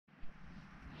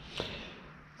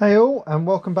Hey all, and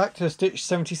welcome back to the Stitch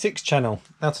 76 channel.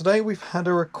 Now today we've had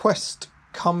a request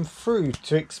come through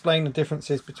to explain the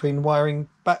differences between wiring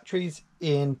batteries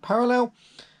in parallel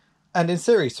and in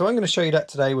series. So I'm going to show you that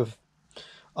today with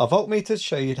our voltmeters,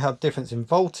 show you how difference in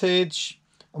voltage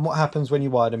and what happens when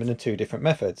you wire them in the two different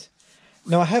methods.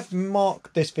 Now I have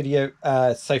marked this video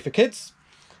as safe for kids,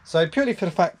 so purely for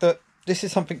the fact that this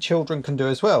is something children can do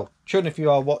as well. Children, if you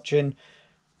are watching,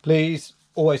 please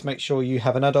always make sure you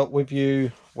have an adult with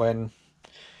you when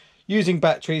using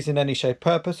batteries in any shape,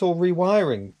 purpose, or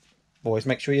rewiring. Always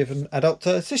make sure you have an adult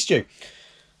to assist you.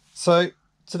 So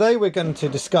today we're going to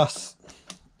discuss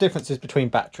differences between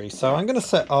batteries. So I'm going to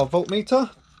set our voltmeter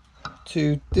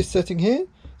to this setting here,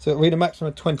 so it'll read a maximum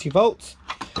of 20 volts,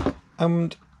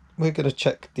 and we're going to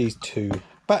check these two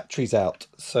batteries out.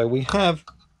 So we have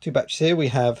two batteries here. We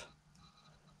have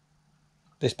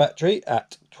this battery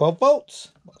at 12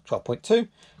 volts, 12.2,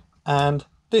 and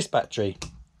this battery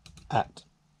at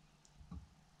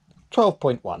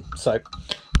 12.1. So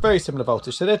very similar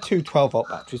voltage. So they're two 12 volt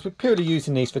batteries. We're purely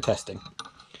using these for testing.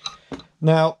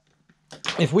 Now,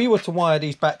 if we were to wire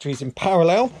these batteries in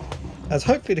parallel, as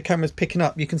hopefully the camera's picking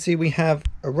up, you can see we have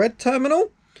a red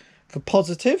terminal for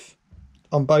positive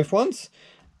on both ones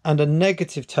and a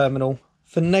negative terminal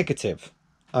for negative.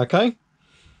 Okay,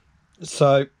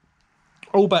 so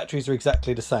all batteries are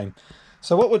exactly the same.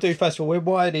 So what we'll do first of all, we'll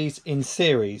wire these in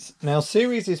series. Now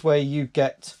series is where you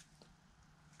get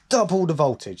double the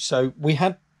voltage. So we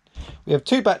have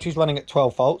two batteries running at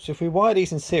 12 volts. If we wire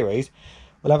these in series,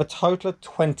 we'll have a total of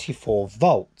 24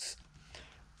 volts.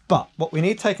 But what we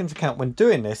need to take into account when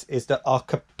doing this is that our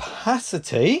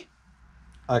capacity,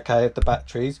 okay, of the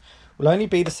batteries will only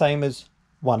be the same as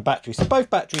one battery. So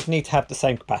both batteries need to have the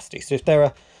same capacity. So if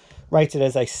they're rated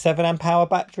as a 7 amp hour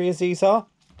battery as these are,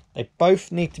 they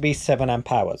both need to be 7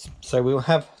 amp hours. So we will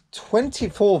have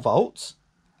 24 volts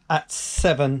at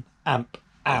 7 amp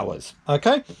hours.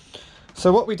 Okay,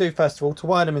 so what we do first of all, to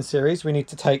wire them in series, we need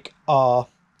to take our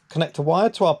connector wire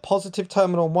to our positive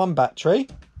terminal on one battery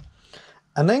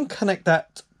and then connect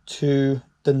that to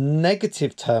the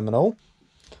negative terminal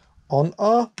on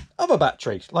our other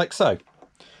battery, like so.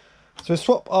 So we'll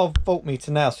swap our voltmeter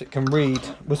now so it can read,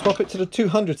 we'll swap it to the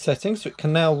 200 setting so it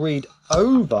can now read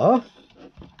over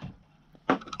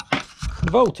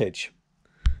the voltage.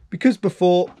 Because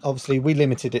before, obviously, we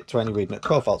limited it to only reading at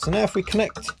 12 volts. So now if we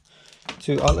connect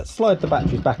to, let's slide the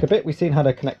batteries back a bit. We've seen how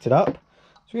they're connected up. So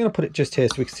we're going to put it just here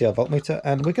so we can see our voltmeter,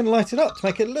 and we're going to light it up to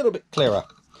make it a little bit clearer.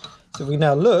 So if we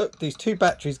now look, these two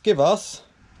batteries give us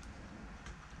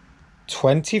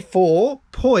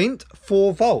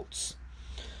 24.4 volts.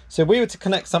 So if we were to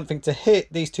connect something to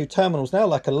hit these two terminals now,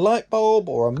 like a light bulb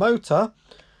or a motor,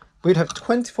 we'd have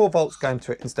 24 volts going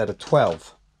to it instead of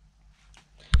 12.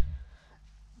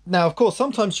 Now, of course,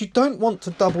 sometimes you don't want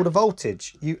to double the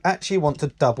voltage. You actually want to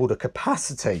double the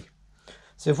capacity.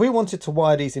 So if we wanted to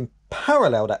wire these in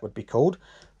parallel, that would be called,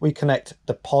 we connect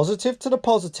the positive to the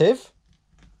positive,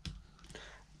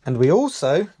 and we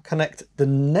also connect the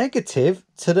negative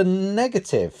to the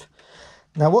negative.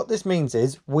 Now, what this means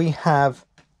is we have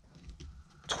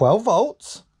 12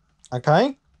 volts,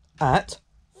 okay, at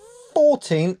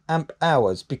 14 amp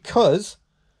hours, because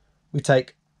we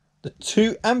take the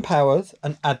 2 amp hours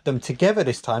and add them together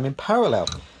this time in parallel.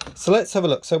 So let's have a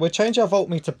look. So we'll change our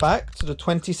voltmeter back to the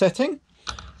 20 setting,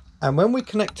 and when we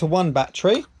connect to one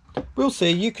battery, we'll see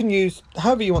you can use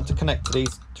however you want to connect to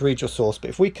these to read your source.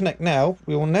 But if we connect now,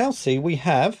 we will now see we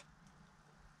have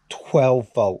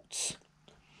 12 volts.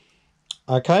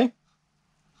 Okay,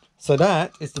 so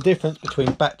that is the difference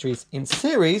between batteries in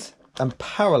series and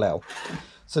parallel.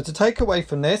 So to take away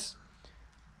from this,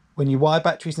 when you wire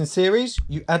batteries in series,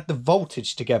 you add the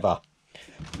voltage together.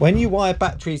 When you wire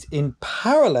batteries in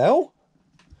parallel,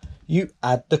 you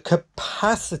add the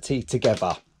capacity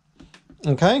together.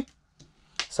 Okay,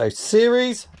 so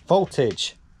series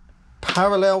voltage,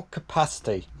 parallel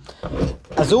capacity.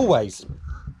 As always,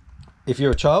 if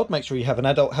you're a child, make sure you have an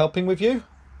adult helping with you.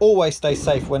 Always stay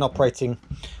safe when operating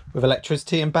with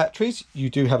electricity and batteries. You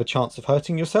do have a chance of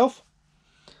hurting yourself.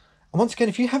 And once again,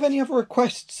 if you have any other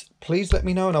requests, please let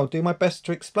me know and I'll do my best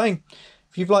to explain.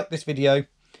 If you've liked this video,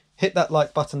 hit that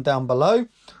like button down below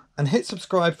and hit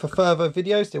subscribe for further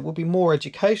videos. There will be more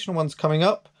educational ones coming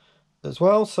up as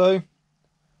well. So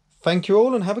thank you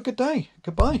all and have a good day.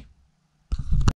 Goodbye.